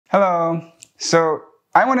Hello. So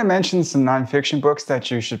I want to mention some nonfiction books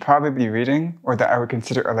that you should probably be reading or that I would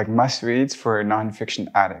consider are like must-reads for nonfiction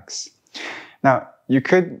addicts. Now, you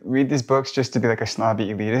could read these books just to be like a snobby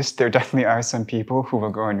elitist. There definitely are some people who will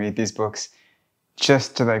go and read these books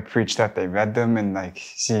just to like preach that they read them and like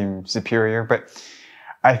seem superior. But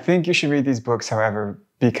I think you should read these books, however,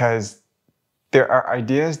 because there are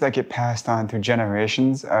ideas that get passed on through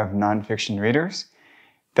generations of nonfiction readers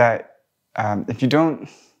that if you don't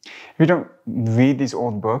read these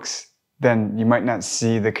old books, then you might not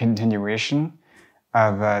see the continuation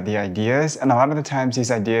of the ideas. And a lot of the times these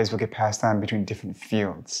ideas will get passed on between different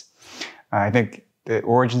fields. I think The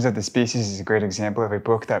Origins of the Species is a great example of a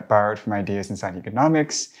book that borrowed from ideas inside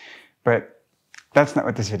economics, but that's not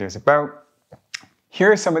what this video is about.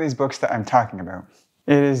 Here are some of these books that I'm talking about.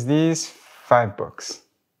 It is these 5 books.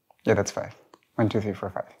 Yeah, that's 5. 1, 2, 3, 4,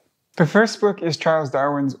 5. The first book is Charles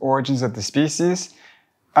Darwin's Origins of the Species.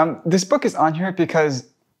 This book is on here because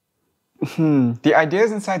the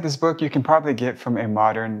ideas inside this book you can probably get from a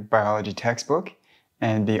modern biology textbook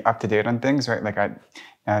and be up to date on things, right? Like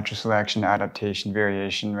natural selection, adaptation,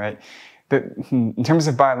 variation, right? In terms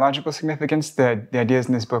of biological significance, the ideas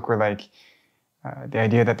in this book were like the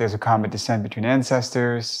idea that there's a common descent between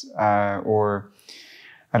ancestors, or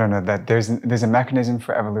I don't know, that there's a mechanism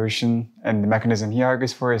for evolution, and the mechanism he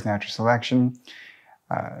argues for is natural selection.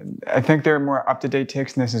 I think there are more up-to-date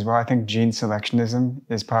takes in this as well. I think gene selectionism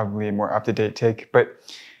is probably a more up-to-date take. But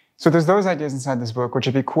so there's those ideas inside this book, which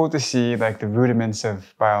would be cool to see, like the rudiments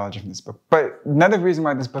of biology from this book. But another reason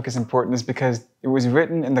why this book is important is because it was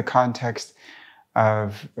written in the context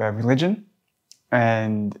of religion.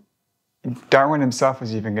 And Darwin himself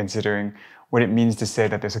was even considering what it means to say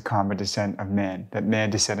that there's a common descent of man, that man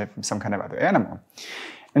descended from some kind of other animal.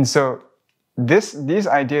 And so these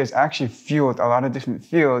ideas actually fueled a lot of different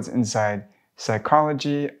fields inside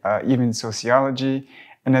psychology, even sociology.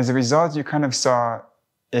 And as a result, you kind of saw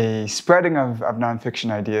a spreading of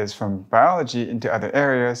nonfiction ideas from biology into other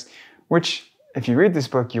areas, which if you read this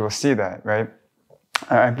book, you will see that, right?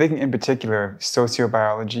 I'm thinking in particular,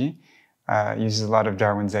 sociobiology uses a lot of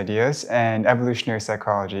Darwin's ideas, and evolutionary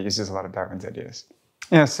psychology uses a lot of Darwin's ideas.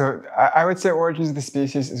 Yeah, so I would say Origins of the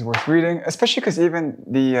Species is worth reading, especially because even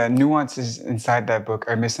the nuances inside that book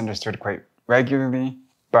are misunderstood quite regularly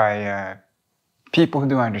by people who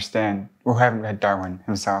don't understand or who haven't read Darwin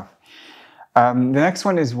himself. The next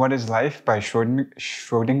one is What is Life by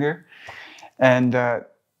Schrodinger. And I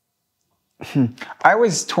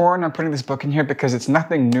was torn on putting this book in here because it's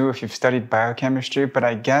nothing new if you've studied biochemistry, but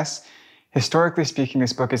I guess historically speaking,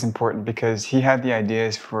 this book is important because he had the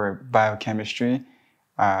ideas for biochemistry,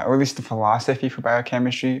 or at least the philosophy for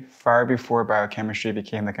biochemistry, far before biochemistry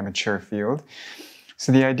became like a mature field.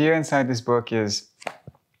 So the idea inside this book is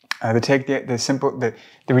to take the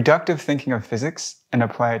reductive thinking of physics and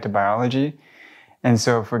apply it to biology. And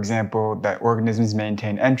so, for example, that organisms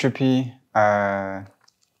maintain entropy, they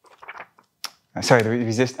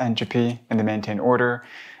resist entropy and they maintain order.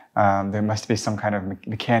 There must be some kind of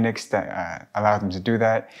mechanics that allow them to do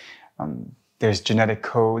that. There's genetic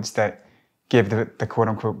codes that give the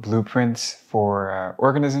quote-unquote blueprints for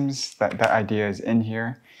organisms. That idea is in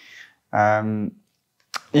here.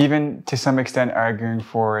 Even to some extent arguing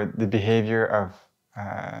for the behavior of,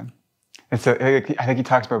 I think he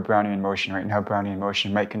talks about Brownian motion, right? And how Brownian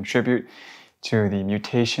motion might contribute to the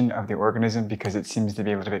mutation of the organism because it seems to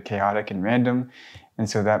be a little bit chaotic and random. And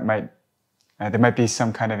so that there might be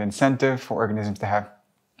some kind of incentive for organisms to have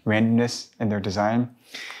randomness in their design.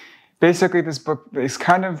 Basically, this book is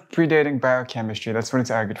kind of predating biochemistry. That's what it's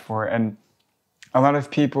argued for. And a lot of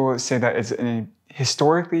people say that it's a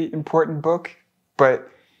historically important book, but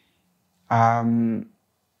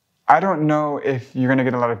I don't know if you're going to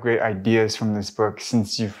get a lot of great ideas from this book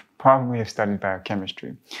since you probably have studied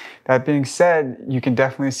biochemistry. That being said, you can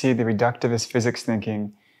definitely see the reductivist physics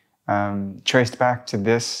thinking traced back to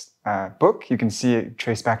this book. You can see it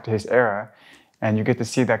traced back to his era, and you get to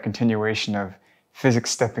see that continuation of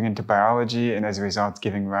physics stepping into biology and as a result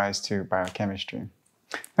giving rise to biochemistry.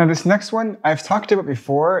 Now this next one I've talked about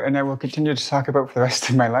before and I will continue to talk about for the rest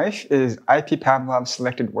of my life is I.P. Pavlov's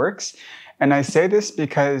Selected Works. And I say this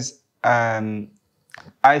because I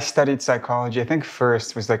studied psychology. I think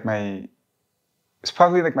first was it's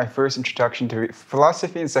probably like my first introduction to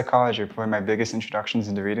philosophy and psychology are probably my biggest introductions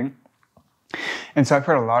into reading. And so I've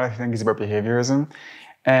heard a lot of things about behaviorism,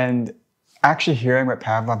 and actually hearing what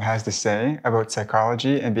Pavlov has to say about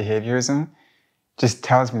psychology and behaviorism just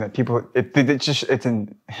tells me that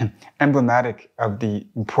it's emblematic of the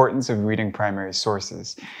importance of reading primary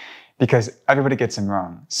sources because everybody gets them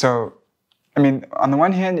wrong. So I mean, on the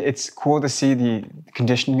one hand, it's cool to see the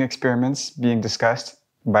conditioning experiments being discussed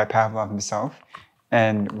by Pavlov himself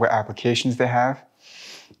and what applications they have.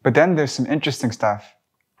 But then there's some interesting stuff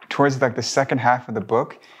towards like the second half of the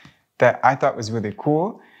book that I thought was really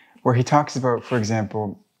cool, where he talks about, for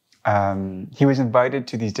example, he was invited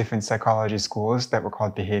to these different psychology schools that were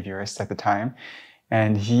called behaviorists at the time,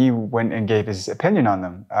 and he went and gave his opinion on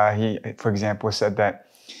them. He, for example, said that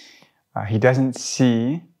he doesn't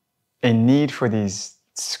see a need for these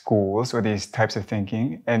schools or these types of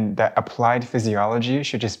thinking, and that applied physiology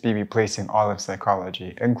should just be replacing all of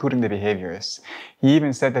psychology, including the behaviorists. He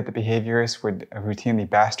even said that the behaviorists would routinely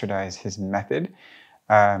bastardize his method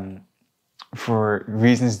for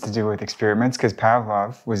reasons to do with experiments, because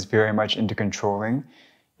Pavlov was very much into controlling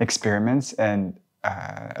experiments and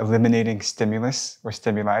eliminating stimulus or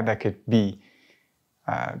stimuli that could be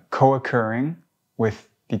co-occurring with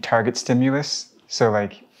the target stimulus. So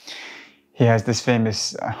like, he has this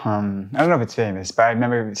famous, I don't know if it's famous, but I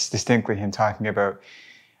remember distinctly him talking about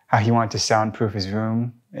how he wanted to soundproof his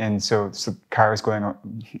room. And so cars going,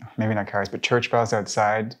 maybe not cars, but church bells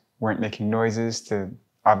outside weren't making noises to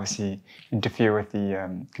obviously interfere with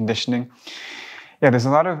the conditioning. Yeah, there's a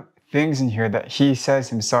lot of things in here that he says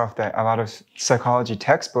himself that a lot of psychology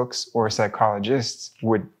textbooks or psychologists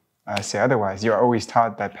would say otherwise. You're always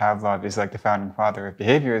taught that Pavlov is like the founding father of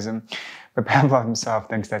behaviorism, but Pavlov himself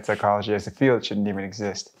thinks that psychology as a field shouldn't even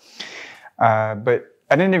exist. But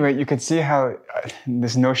at any rate, you could see how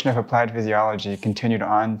this notion of applied physiology continued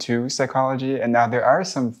on to psychology, and now there are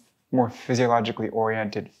some more physiologically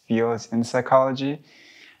oriented fields in psychology,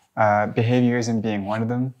 behaviorism being one of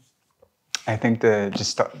them. I think the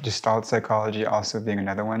Gestalt psychology also being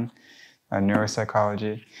another one,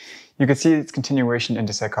 neuropsychology. You could see its continuation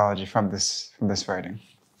into psychology from this writing.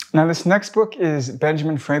 Now, this next book is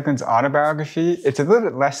Benjamin Franklin's Autobiography. It's a little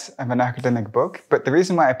bit less of an academic book, but the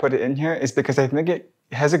reason why I put it in here is because I think it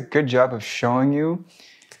has a good job of showing you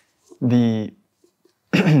the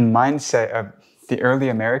mindset of the early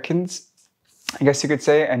Americans, I guess you could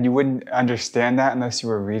say, and you wouldn't understand that unless you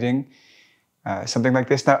were reading something like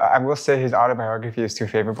this. Now, I will say his autobiography is too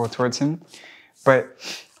favorable towards him, but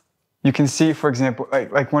you can see, for example,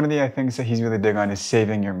 like one of the things that he's really big on is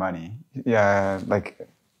saving your money. Like,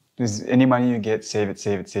 any money you get, save it,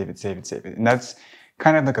 save it, save it, save it, save it. And that's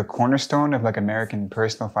kind of like a cornerstone of like American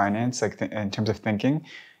personal finance, like in terms of thinking.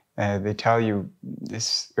 They tell you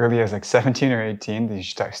as early as like 17 or 18 that you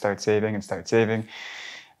should start saving and start saving.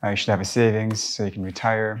 You should have a savings so you can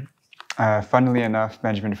retire. Funnily enough,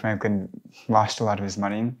 Benjamin Franklin lost a lot of his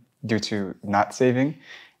money due to not saving.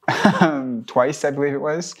 Twice, I believe it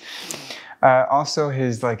was. Also,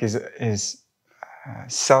 his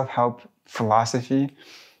self-help philosophy,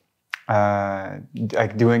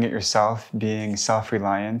 like doing it yourself, being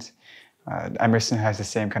self-reliant. Emerson has the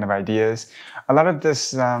same kind of ideas. A lot of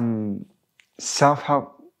this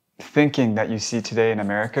self-help thinking that you see today in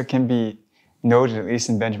America can be noted, at least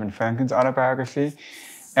in Benjamin Franklin's autobiography.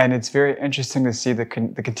 And it's very interesting to see the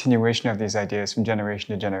continuation of these ideas from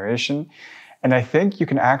generation to generation. And I think you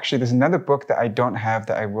can actually, there's another book that I don't have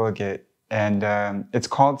that I will get, and it's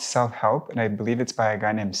called Self-Help, and I believe it's by a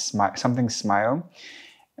guy named Smile.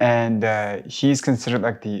 And he's considered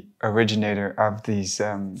like the originator of these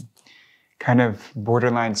kind of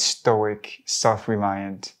borderline stoic,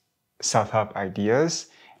 self-reliant, self-help ideas.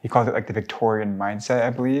 He called it like the Victorian mindset, I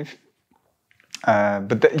believe.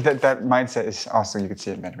 But that mindset is also, you could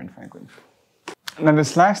see in Benjamin Franklin. Now,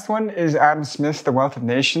 this last one is Adam Smith's The Wealth of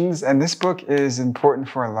Nations, and this book is important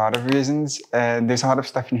for a lot of reasons, and there's a lot of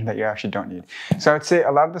stuff in here that you actually don't need. So I would say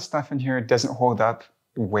a lot of the stuff in here doesn't hold up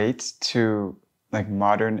weight to like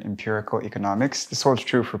modern empirical economics. This holds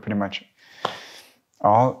true for pretty much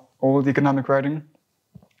all old economic writing.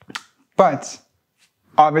 But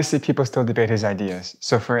obviously people still debate his ideas.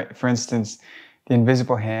 So for instance, the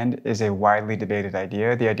invisible hand is a widely debated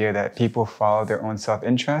idea, the idea that people follow their own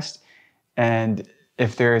self-interest. And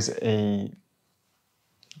if there's a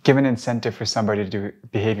given incentive for somebody to do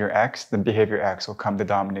behavior X, then behavior X will come to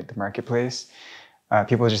dominate the marketplace.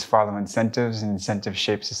 People just follow incentives, and incentives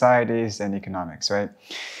shape societies and economics, right?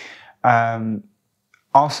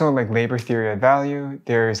 Also, like labor theory of value,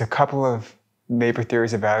 there's a couple of labor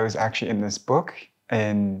theories of values actually in this book,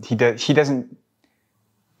 and he doesn't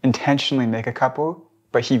intentionally make a couple,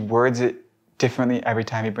 but he words it differently every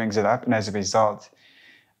time he brings it up, and as a result,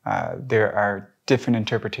 there are different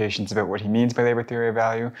interpretations about what he means by labor theory of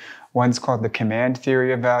value. One's called the command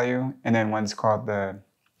theory of value, and then one's called the,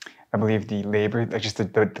 I believe, the labor, like just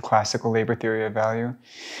the classical labor theory of value.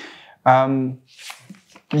 And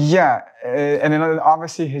then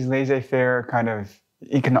obviously his laissez-faire kind of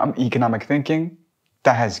economic thinking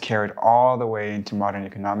that has carried all the way into modern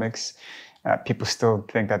economics. People still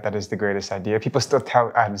think that that is the greatest idea. People still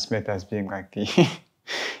tout Adam Smith as being like the,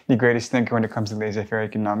 the greatest thinker when it comes to laissez-faire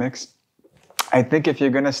economics. I think if you're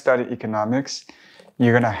going to study economics,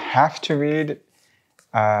 you're going to have to read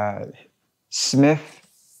Smith,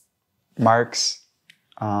 Marx,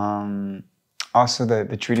 also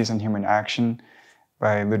the Treatise on Human Action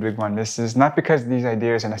by Ludwig von Mises. Not because these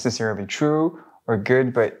ideas are necessarily true or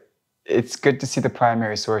good, but it's good to see the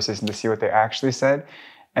primary sources and to see what they actually said,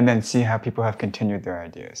 and then see how people have continued their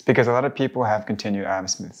ideas. Because a lot of people have continued Adam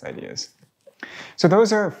Smith's ideas. So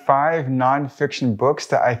those are 5 nonfiction books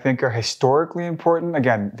that I think are historically important.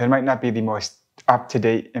 Again, they might not be the most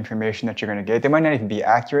up-to-date information that you're going to get. They might not even be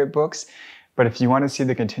accurate books. But if you want to see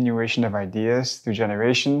the continuation of ideas through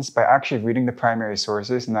generations by actually reading the primary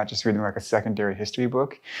sources and not just reading like a secondary history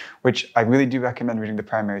book, which I really do recommend reading the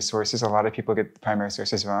primary sources. A lot of people get the primary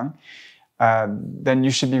sources wrong. Then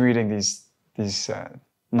you should be reading these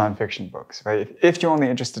nonfiction books, right? If you're only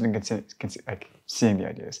interested in like seeing the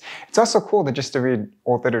ideas. It's also cool to read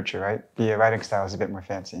old literature, right? The writing style is a bit more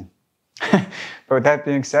fancy. But with that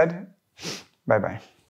being said, bye-bye.